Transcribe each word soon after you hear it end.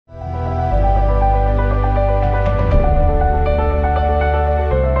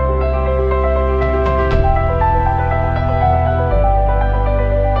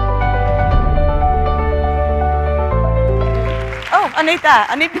I need that.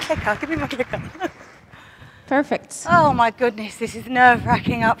 I need the clicker. Give me my clicker. Perfect. Oh my goodness, this is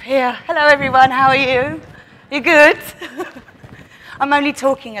nerve-wracking up here. Hello everyone, how are you? You good? I'm only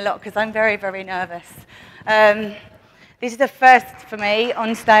talking a lot because I'm very, very nervous. This is the first for me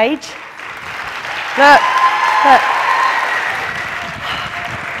on stage. Look.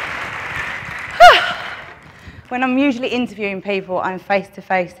 When I'm usually interviewing people, I'm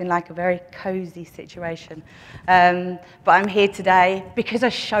face-to-face in like a very cozy situation. But I'm here today because I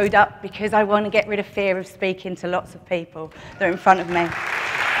showed up, because I want to get rid of fear of speaking to lots of people that are in front of me.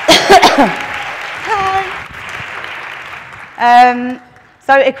 Hi.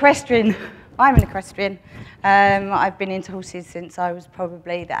 So equestrian, I'm an equestrian. I've been into horses since I was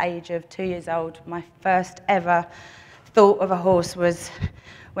probably the age of 2 years old. My first ever thought of a horse was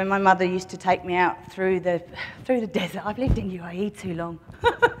when my mother used to take me out through the desert. I've lived in UAE too long.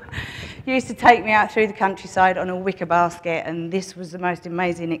 Used to take me out through the countryside on a wicker basket, and this was the most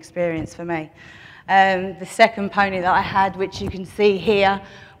amazing experience for me. The second pony that I had, which you can see here,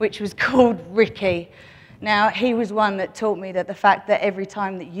 which was called Ricky. Now, he was one that taught me that the fact that every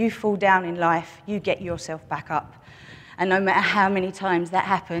time that you fall down in life, you get yourself back up. And no matter how many times that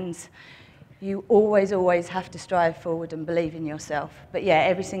happens, you always, always have to strive forward and believe in yourself. But yeah,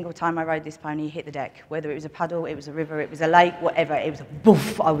 every single time I rode this pony, he hit the deck. Whether it was a puddle, it was a river, it was a lake, whatever, it was a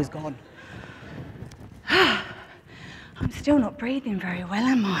boof, I was gone. I'm still not breathing very well,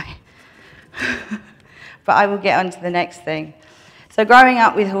 am I? But I will get on to the next thing. So growing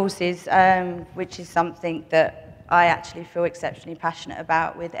up with horses, which is something that I actually feel exceptionally passionate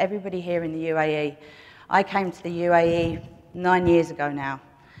about with everybody here in the UAE. I came to the UAE 9 years ago now.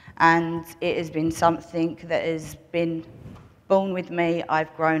 And it has been something that has been born with me.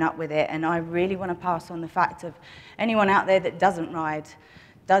 I've grown up with it, and I really want to pass on the fact of anyone out there that doesn't ride,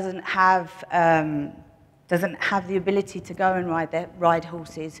 doesn't have the ability to go and ride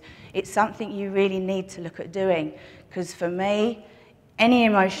horses. It's something you really need to look at doing, because for me, any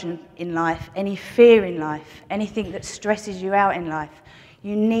emotion in life, any fear in life, anything that stresses you out in life,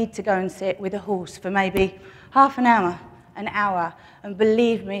 you need to go and sit with a horse for maybe half an hour, and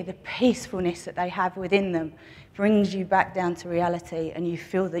believe me, the peacefulness that they have within them brings you back down to reality, and you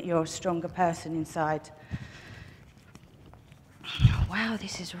feel that you're a stronger person inside. Wow,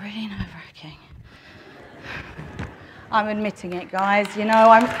 this is really nerve-wracking. I'm admitting it, guys. You know,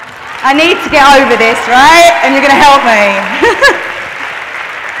 I need to get over this, right? And you're going to help me.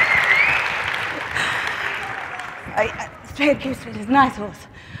 It's a nice horse.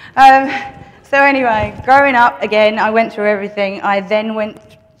 So anyway, growing up, again, I went through everything. I then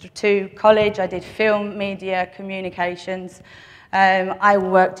went to college. I did film, media, communications. I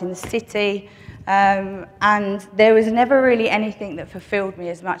worked in the city. And there was never really anything that fulfilled me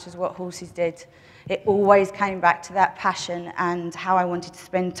as much as what horses did. It always came back to that passion and how I wanted to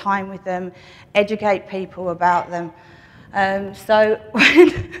spend time with them, educate people about them. Oh,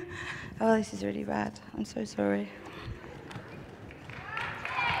 this is really bad. I'm so sorry.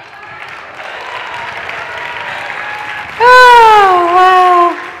 Oh,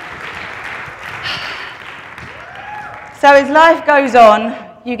 wow. So as life goes on,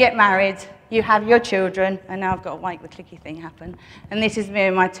 you get married, you have your children, and now I've got to make the clicky thing happen. And this is me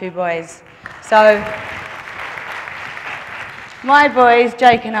and my 2 boys. So my boys,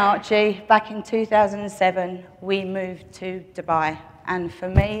 Jake and Archie, back in 2007, we moved to Dubai. And for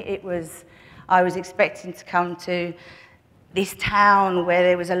me, I was expecting to come to this town where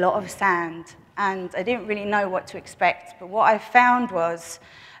there was a lot of sand. And I didn't really know what to expect, but what I found was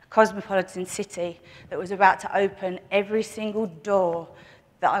a cosmopolitan city that was about to open every single door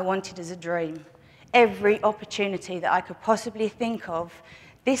that I wanted as a dream. Every opportunity that I could possibly think of,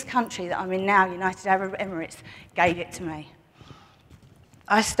 this country that I'm in now, United Arab Emirates, gave it to me.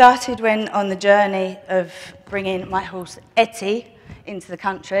 I started on the journey of bringing my horse Etty into the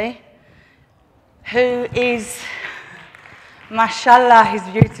country, who is, mashallah, he's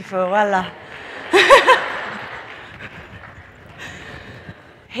beautiful, wallah.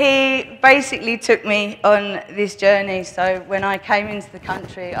 He basically took me on this journey. So when I came into the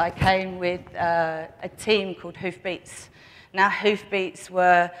country, I came with a team called Hoofbeats. Now, Hoofbeats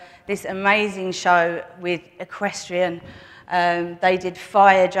were this amazing show with Equestrian. They did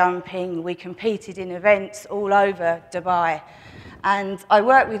fire jumping. We competed in events all over Dubai. And I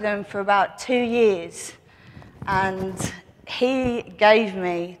worked with them for about 2 years. And he gave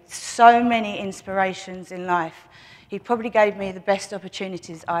me so many inspirations in life. He probably gave me the best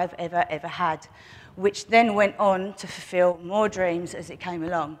opportunities I've ever had, which then went on to fulfill more dreams as it came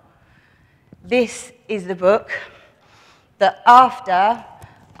along. This is the book that after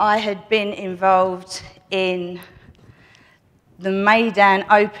I had been involved in the Maidan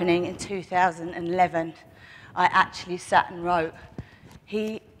opening in 2011, I actually sat and wrote.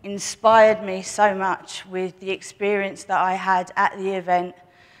 He inspired me so much with the experience that I had at the event,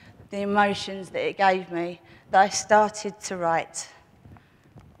 the emotions that it gave me, that I started to write.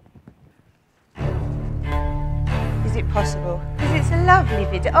 Is it possible? Because it's a lovely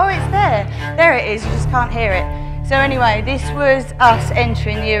video. Oh, it's there. There it is, you just can't hear it. So anyway, this was us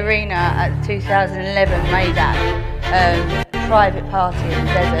entering the arena at the 2011 Maidan private party in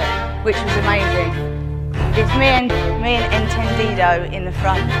the desert, which was amazing. It's me and Entendido in the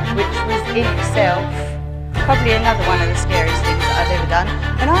front, which was in itself probably another one of the scariest things that I've ever done.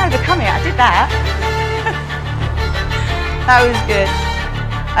 And I overcome it, I did that. That was good.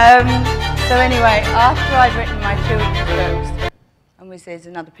 So anyway, after I'd written my children's books, and there's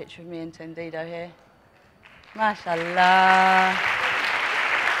another picture of me and Entendido here. MashaAllah.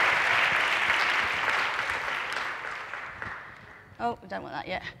 Oh, we don't want that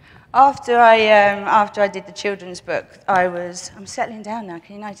yet. After I did the children's book, I'm settling down now.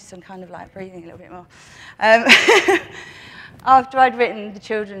 Can you notice I'm kind of like breathing a little bit more? After I'd written the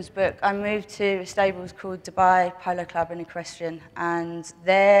children's book, I moved to a stables called Dubai Polo Club and Equestrian, and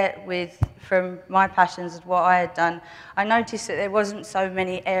there, from my passions of what I had done, I noticed that there wasn't so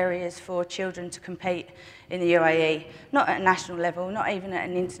many areas for children to compete in the UAE, not at a national level, not even at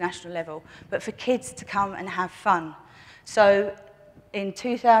an international level, but for kids to come and have fun. So in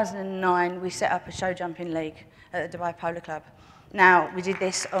 2009, we set up a show jumping league at the Dubai Polo Club. Now, we did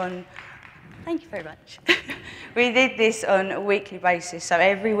this on, thank you very much. We did this on a weekly basis. So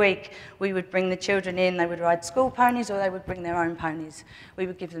every week, we would bring the children in, they would ride school ponies or they would bring their own ponies. We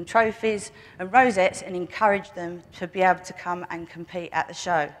would give them trophies and rosettes and encourage them to be able to come and compete at the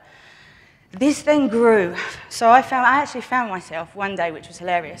show. This then grew. So I actually found myself one day, which was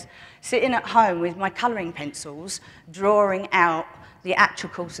hilarious, sitting at home with my colouring pencils, drawing out the actual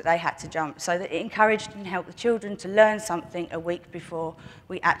course that they had to jump, so that it encouraged and helped the children to learn something a week before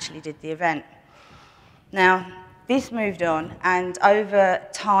we actually did the event. Now, this moved on, and over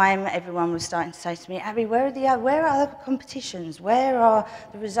time, everyone was starting to say to me, Abby, where are the competitions? Where are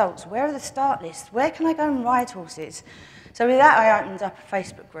the results? Where are the start lists? Where can I go and ride horses? So with that, I opened up a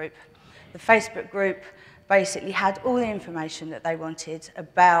Facebook group. The Facebook group basically had all the information that they wanted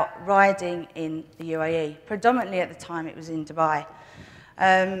about riding in the UAE. Predominantly at the time, it was in Dubai.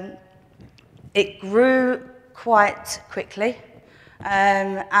 It grew quite quickly,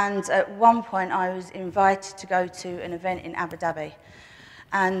 and at one point I was invited to go to an event in Abu Dhabi,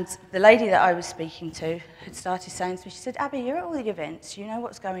 and the lady that I was speaking to had started saying to me, she said, Abby, you're at all the events, you know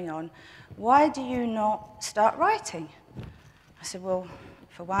what's going on, why do you not start writing? I said, well,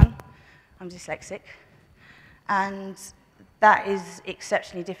 for one, I'm dyslexic, and that is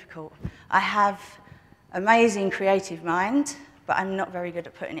exceptionally difficult. I have amazing creative mind, but I'm not very good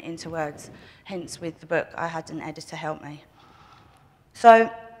at putting it into words. Hence, with the book, I had an editor help me.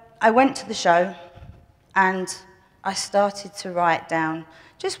 So I went to the show, and I started to write down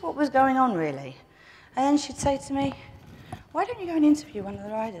just what was going on, really. And then she'd say to me, why don't you go and interview one of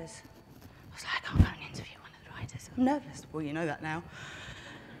the riders? I was like, I can't go and interview one of the riders. I'm nervous. Well, you know that now.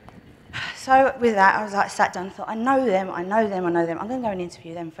 So with that, I was like, sat down and thought, I know them. I'm going to go and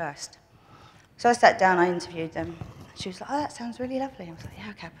interview them first. So I sat down, I interviewed them. She was like, oh, that sounds really lovely. I was like, yeah,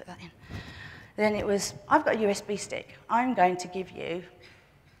 okay, I'll put that in. Then it was, I've got a USB stick. I'm going to give you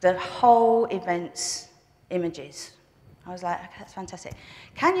the whole event's images. I was like, okay, that's fantastic.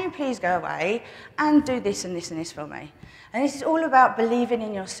 Can you please go away and do this and this and this for me? And this is all about believing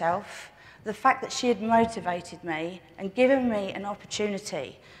in yourself, the fact that she had motivated me and given me an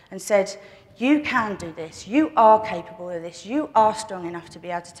opportunity and said, you can do this, you are capable of this, you are strong enough to be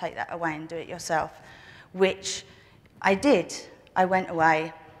able to take that away and do it yourself, which I did. I went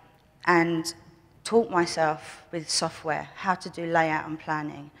away and taught myself with software how to do layout and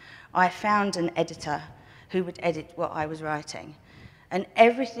planning. I found an editor who would edit what I was writing, and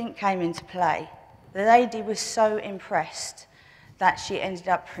everything came into play. The lady was so impressed that she ended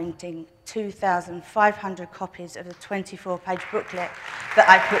up printing 2,500 copies of the 24-page booklet that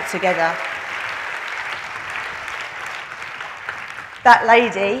I put together. That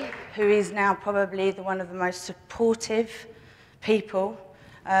lady, who is now probably one of the most supportive people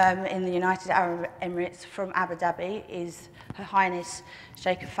in the United Arab Emirates from Abu Dhabi, is Her Highness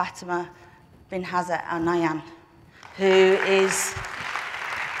Sheikh Fatima bin Hazza Al Nahyan, who is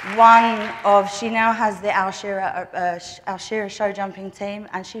she now has the Al Shira show jumping team,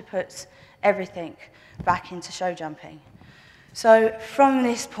 and she puts everything back into show jumping. So from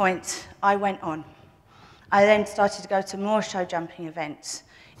this point, I went on. I then started to go to more show jumping events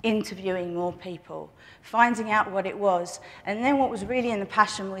interviewing more people, finding out what it was. And then what was really in the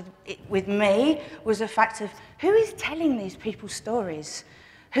passion with me was the fact of who is telling these people's stories?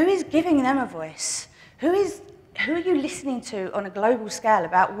 Who is giving them a voice? Who are you listening to on a global scale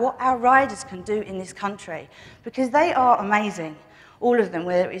about what our riders can do in this country? Because they are amazing, all of them,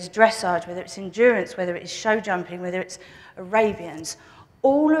 whether it's dressage, whether it's endurance, whether it's show jumping, whether it's Arabians,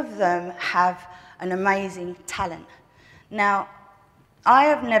 all of them have an amazing talent. Now, I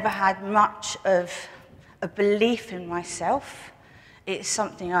have never had much of a belief in myself. It's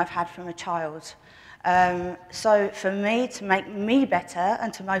something I've had from a child. So for me, to make me better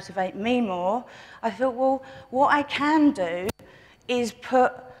and to motivate me more, I thought, well, what I can do is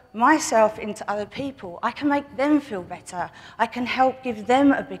put myself into other people. I can make them feel better. I can help give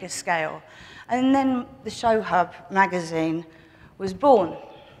them a bigger scale. And then the Show Hub magazine was born.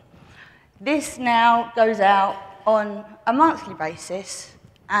 This now goes out on a monthly basis,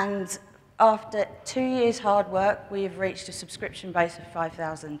 and after 2 years hard work, we have reached a subscription base of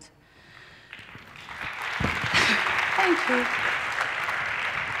 5,000. Thank you.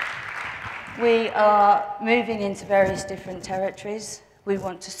 We are moving into various different territories. We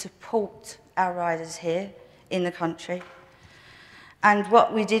want to support our riders here in the country. And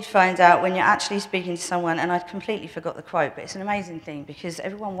what we did find out when you're actually speaking to someone, and I completely forgot the quote, but it's an amazing thing because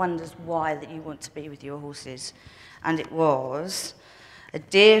everyone wonders why that you want to be with your horses. And it was a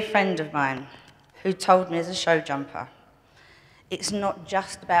dear friend of mine who told me as a show jumper, it's not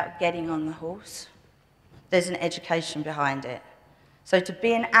just about getting on the horse, there's an education behind it. So to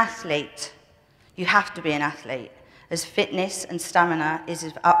be an athlete, you have to be an athlete, as fitness and stamina is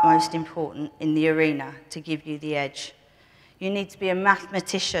of utmost importance in the arena to give you the edge. You need to be a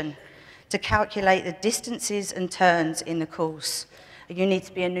mathematician to calculate the distances and turns in the course. You need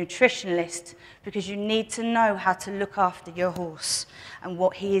to be a nutritionalist because you need to know how to look after your horse and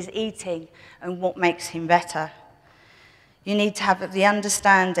what he is eating and what makes him better. You need to have the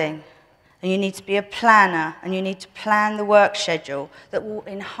understanding, and you need to be a planner, and you need to plan the work schedule that will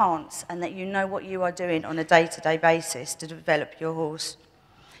enhance and that you know what you are doing on a day-to-day basis to develop your horse.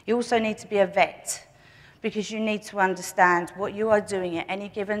 You also need to be a vet, because you need to understand what you are doing at any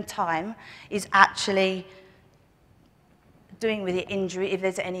given time is actually doing with the injury, if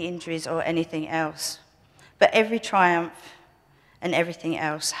there's any injuries or anything else. But every triumph and everything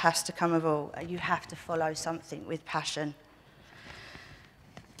else has to come of all. You have to follow something with passion.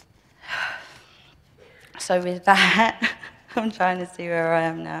 So with that, I'm trying to see where I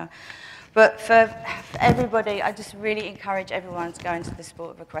am now. But for everybody, I just really encourage everyone to go into the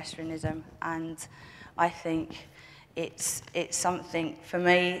sport of equestrianism, and I think it's something for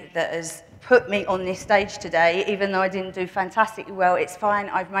me that has put me on this stage today. Even though I didn't do fantastically well, it's fine.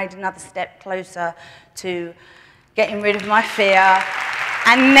 I've made another step closer to getting rid of my fear,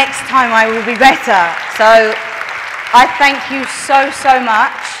 and next time I will be better. So I thank you so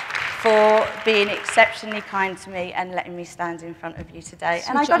much for being exceptionally kind to me and letting me stand in front of you today.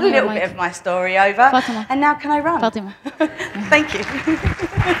 And I got a little bit of my story over. Fatima. And now can I run? Fatima. Thank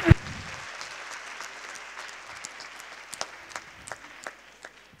you.